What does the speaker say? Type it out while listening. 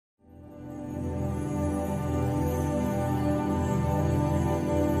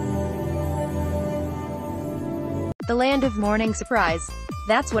the land of morning surprise.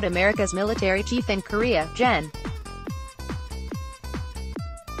 That's what America's military chief in Korea, Gen.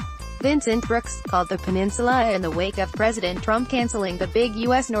 Vincent Brooks, called the peninsula in the wake of President Trump canceling the big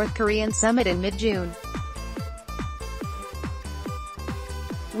U.S. North Korean summit in mid-June.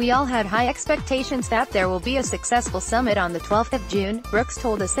 "We all had high expectations that there will be a successful summit on the 12th of June, Brooks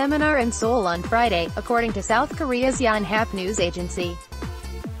told a seminar in Seoul on Friday, according to South Korea's Yonhap news agency.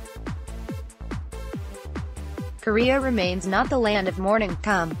 Korea remains not the land of morning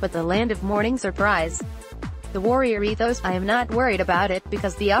calm, but the land of morning surprise. The warrior ethos, I am not worried about it,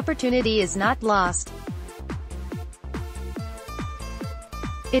 because the opportunity is not lost.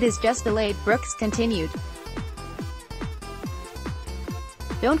 It is just delayed," Brooks continued.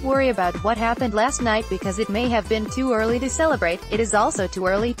 "Don't worry about what happened last night because it may have been too early to celebrate, it is also too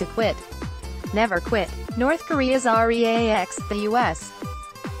early to quit. Never quit." North Korea's reacts the U.S.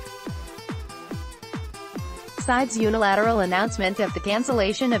 side's unilateral announcement of the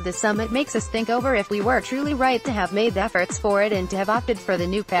cancellation of the summit makes us think over if we were truly right to have made the efforts for it and to have opted for the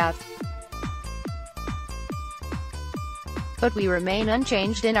new path. But we remain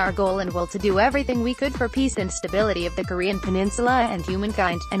unchanged in our goal and will to do everything we could for peace and stability of the Korean peninsula and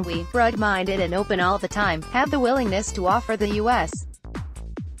humankind, and we, broad-minded and open all the time, have the willingness to offer the U.S.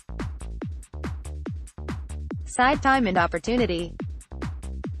 side time and opportunity.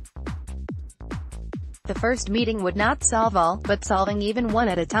 The first meeting would not solve all, but solving even one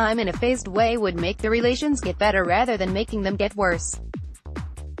at a time in a phased way would make the relations get better rather than making them get worse.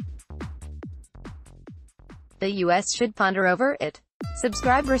 The U.S. should ponder over it.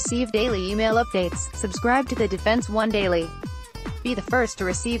 Subscribe, receive daily email updates. Subscribe to the Defense One Daily. Be the first to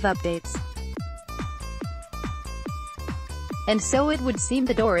receive updates. And so it would seem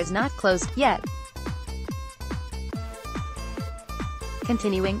the door is not closed yet.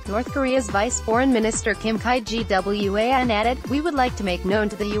 Continuing, North Korea's Vice Foreign Minister Kim Ki-gwan added, "We would like to make known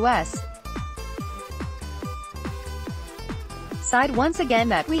to the U.S. side once again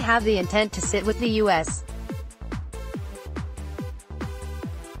that we have the intent to sit with the U.S.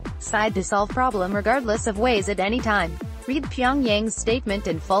 side to solve problem regardless of ways at any time." Read Pyongyang's statement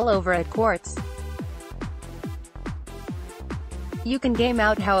in full over at Quartz. You can game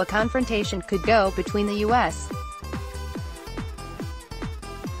out how a confrontation could go between the U.S.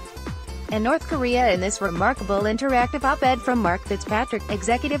 and North Korea in this remarkable interactive op-ed from Mark Fitzpatrick,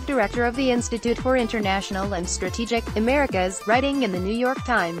 Executive Director of the Institute for International and Strategic Americas, writing in the New York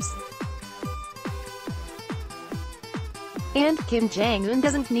Times. And Kim Jong-un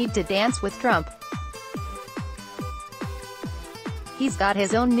doesn't need to dance with Trump. He's got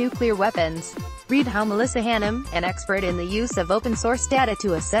his own nuclear weapons. Read how Melissa Hannum, an expert in the use of open-source data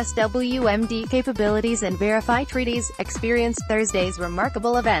to assess WMD capabilities and verify treaties, experienced Thursday's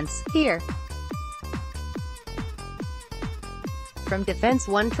remarkable events, here. From Defense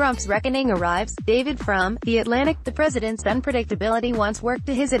One, Trump's reckoning arrives. David from The Atlantic. The president's unpredictability once worked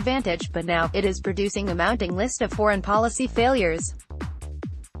to his advantage, but now, it is producing a mounting list of foreign policy failures.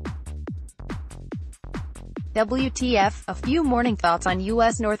 WTF, a few morning thoughts on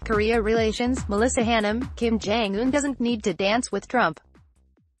U.S. North Korea relations. Melissa Hannum, Kim Jong-un doesn't need to dance with Trump.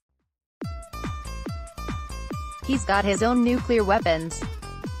 He's got his own nuclear weapons.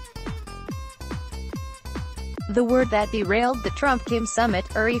 The word that derailed the Trump-Kim summit.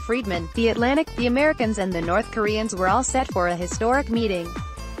 Uri Friedman, The Atlantic. The Americans and the North Koreans were all set for a historic meeting.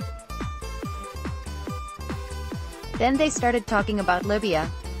 Then they started talking about Libya.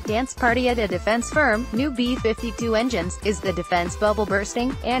 Dance party at a defense firm, new B-52 engines, is the defense bubble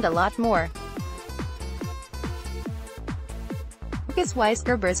bursting, and a lot more. Marcus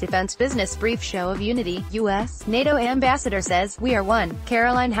Weisgerber's Defense Business Brief Show of Unity. U.S. NATO ambassador says, "We are one."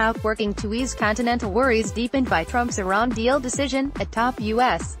 Caroline Houck working to ease continental worries deepened by Trump's Iran deal decision. A top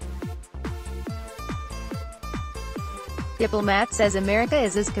U.S. diplomat says America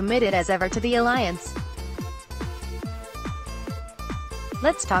is as committed as ever to the alliance.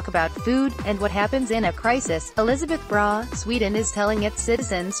 Let's talk about food, and what happens in a crisis. Elizabeth Bra, Sweden is telling its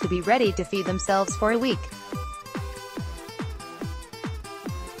citizens to be ready to feed themselves for a week.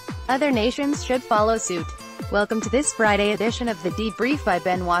 Other nations should follow suit. Welcome to this Friday edition of The Debrief by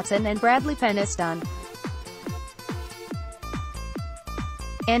Ben Watson and Bradley Peniston.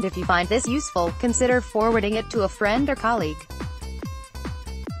 And if you find this useful, consider forwarding it to a friend or colleague.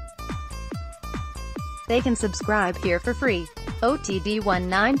 They can subscribe here for free. OTD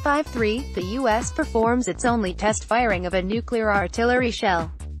 1953, the U.S. performs its only test firing of a nuclear artillery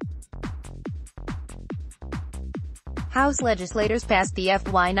shell. House legislators passed the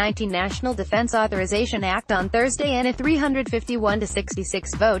FY19 National Defense Authorization Act on Thursday in a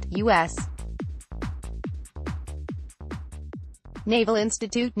 351-66 vote. U.S. Naval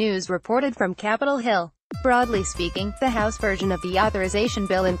Institute News reported from Capitol Hill. Broadly speaking, the House version of the authorization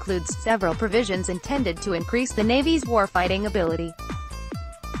bill includes several provisions intended to increase the Navy's warfighting ability.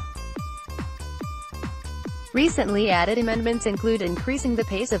 Recently added amendments include increasing the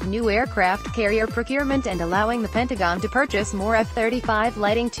pace of new aircraft carrier procurement and allowing the Pentagon to purchase more F-35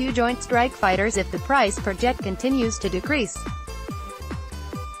 Lightning II Joint Strike Fighters if the price per jet continues to decrease.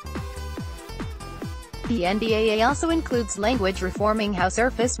 The NDAA also includes language reforming how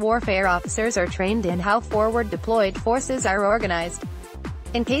surface warfare officers are trained and how forward-deployed forces are organized.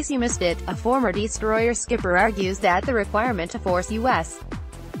 In case you missed it, a former destroyer skipper argues that the requirement to force U.S.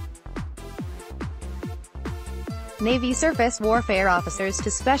 Navy surface warfare officers to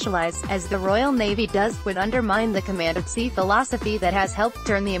specialize, as the Royal Navy does, would undermine the command-at-sea philosophy that has helped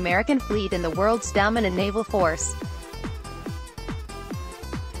turn the American fleet in the world's dominant naval force.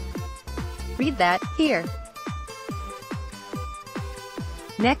 Read that, here.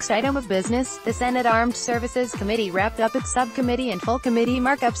 Next item of business, the Senate Armed Services Committee wrapped up its subcommittee and full committee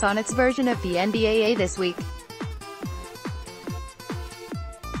markups on its version of the NDAA this week.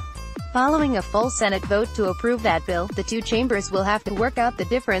 Following a full Senate vote to approve that bill, the two chambers will have to work out the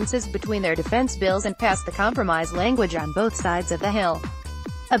differences between their defense bills and pass the compromise language on both sides of the Hill.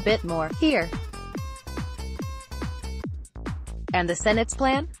 A bit more, here. And the Senate's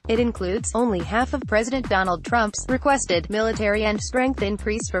plan? It includes only half of President Donald Trump's requested military end strength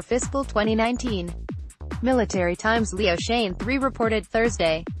increase for fiscal 2019. Military Times' Leo Shane 3 reported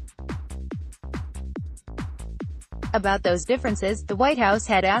Thursday. About those differences, the White House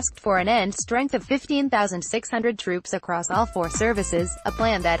had asked for an end strength of 15,600 troops across all four services, a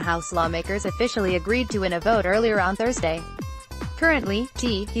plan that House lawmakers officially agreed to in a vote earlier on Thursday. Currently,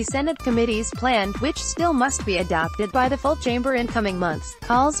 the Senate committee's plan, which still must be adopted by the full chamber in coming months,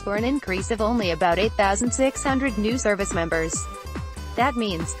 calls for an increase of only about 8,600 new service members. That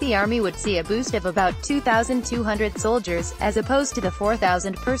means the Army would see a boost of about 2,200 soldiers, as opposed to the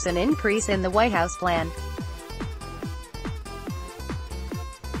 4,000-person increase in the White House plan.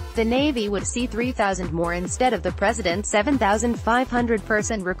 The Navy would see 3,000 more instead of the President's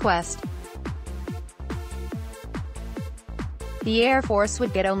 7,500-person request. The Air Force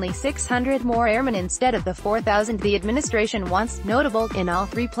would get only 600 more airmen instead of the 4,000 the administration wants. Notable, in all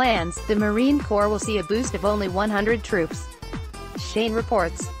three plans, the Marine Corps will see a boost of only 100 troops. Shane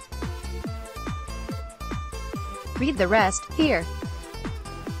reports. Read the rest, here.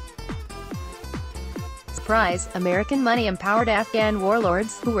 Surprise, American money empowered Afghan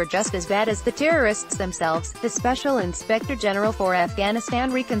warlords, who were just as bad as the terrorists themselves, the Special Inspector General for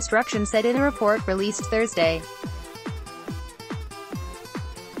Afghanistan Reconstruction said in a report released Thursday.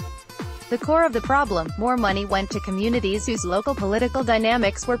 The core of the problem, more money went to communities whose local political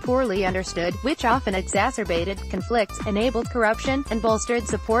dynamics were poorly understood, which often exacerbated conflicts, enabled corruption, and bolstered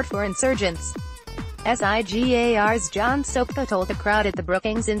support for insurgents. SIGAR's John Sopko told the crowd at the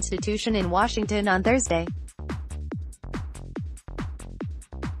Brookings Institution in Washington on Thursday.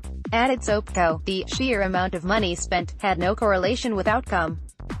 Added Sopko, the sheer amount of money spent had no correlation with outcome.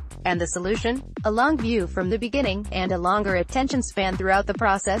 And the solution? A long view from the beginning, and a longer attention span throughout the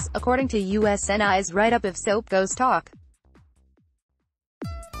process, according to USNI's write-up of Sopko's talk.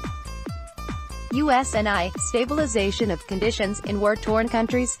 USNI, stabilization of conditions in war-torn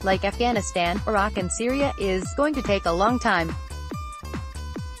countries, like Afghanistan, Iraq and Syria, is going to take a long time.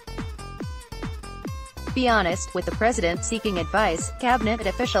 Be honest with the president seeking advice, cabinet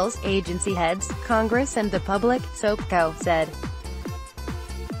officials, agency heads, Congress and the public, Sopko said.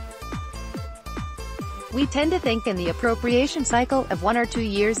 We tend to think in the appropriation cycle of 1 or 2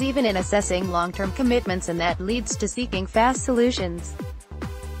 years even in assessing long-term commitments, and that leads to seeking fast solutions.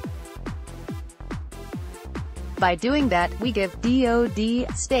 By doing that, we give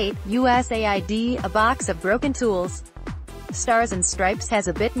DoD, state, USAID a box of broken tools. Stars and Stripes has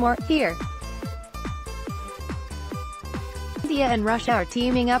a bit more, here. India and Russia are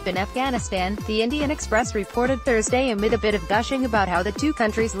teaming up in Afghanistan, the Indian Express reported Thursday amid a bit of gushing about how the two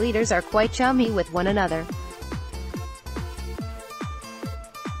countries' leaders are quite chummy with one another.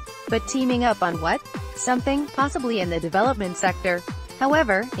 But teaming up on what? Something, possibly in the development sector.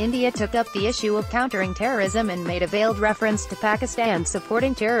 However, India took up the issue of countering terrorism and made a veiled reference to Pakistan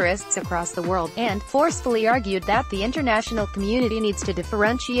supporting terrorists across the world, and forcefully argued that the international community needs to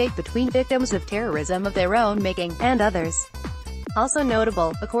differentiate between victims of terrorism of their own making, and others. Also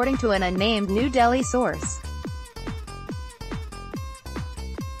notable, according to an unnamed New Delhi source.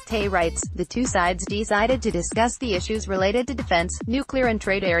 Tay writes, the two sides decided to discuss the issues related to defense, nuclear and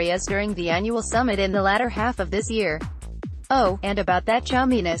trade areas during the annual summit in the latter half of this year. Oh, and about that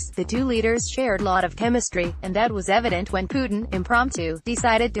chumminess, the two leaders shared a lot of chemistry, and that was evident when Putin, impromptu,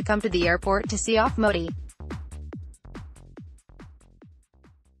 decided to come to the airport to see off Modi.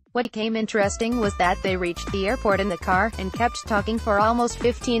 What became interesting was that they reached the airport in the car, and kept talking for almost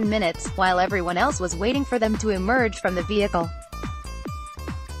 15 minutes, while everyone else was waiting for them to emerge from the vehicle.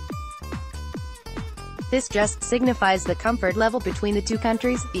 This just signifies the comfort level between the two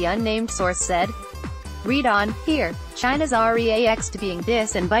countries, the unnamed source said. Read on, here. China's reacts to being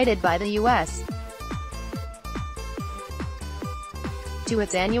disinvited by the U.S. to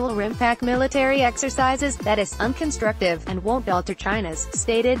its annual RIMPAC military exercises, that is unconstructive, and won't alter China's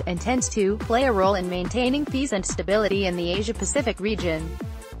stated intent to play a role in maintaining peace and stability in the Asia-Pacific region.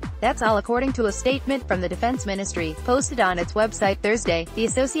 That's all according to a statement from the Defense Ministry, posted on its website Thursday, the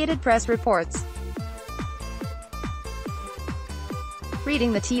Associated Press reports.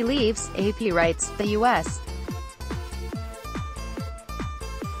 Reading the tea leaves, AP writes, the U.S.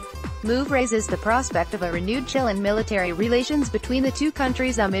 move raises the prospect of a renewed chill in military relations between the two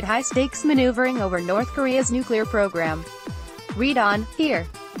countries amid high-stakes maneuvering over North Korea's nuclear program. Read on, here.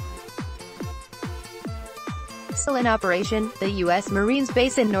 Still in operation, the U.S. Marines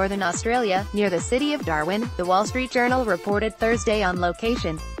base in northern Australia, near the city of Darwin, the Wall Street Journal reported Thursday on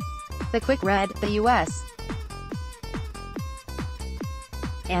location. The quick read, the U.S.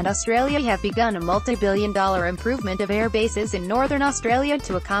 and Australia have begun a multi-billion-dollar improvement of air bases in northern Australia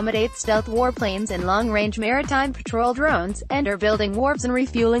to accommodate stealth warplanes and long-range maritime patrol drones, and are building wharves and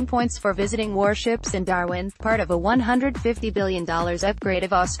refueling points for visiting warships in Darwin, part of a $150 billion upgrade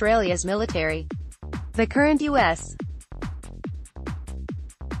of Australia's military. The current U.S.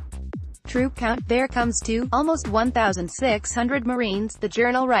 troop count there comes to almost 1,600 Marines, the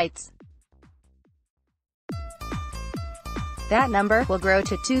journal writes. That number will grow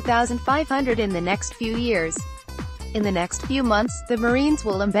to 2,500 in the next few years. In the next few months, the Marines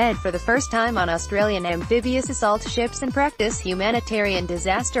will embed for the first time on Australian amphibious assault ships and practice humanitarian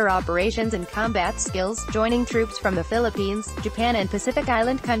disaster operations and combat skills, joining troops from the Philippines, Japan and Pacific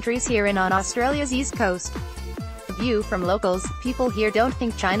Island countries here and on Australia's east coast. A view from locals, people here don't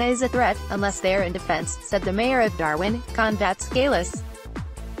think China is a threat, unless they're in defense, said the mayor of Darwin, Convat Scalis.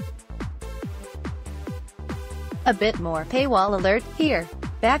 A bit more paywall alert, here.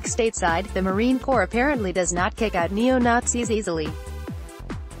 Back stateside, the Marine Corps apparently does not kick out neo-Nazis easily.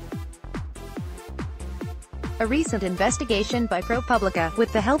 A recent investigation by ProPublica,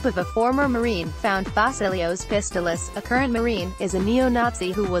 with the help of a former Marine, found Vasilios Pistolis, a current Marine, is a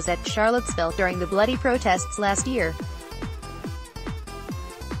neo-Nazi who was at Charlottesville during the bloody protests last year.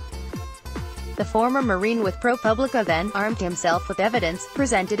 The former Marine with ProPublica then armed himself with evidence,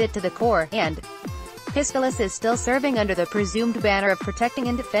 presented it to the Corps, and Pistolis is still serving under the presumed banner of protecting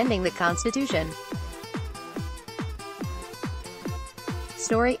and defending the Constitution.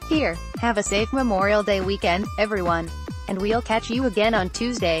 Story, here. Have a safe Memorial Day weekend, everyone. And we'll catch you again on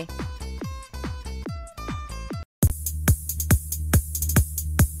Tuesday.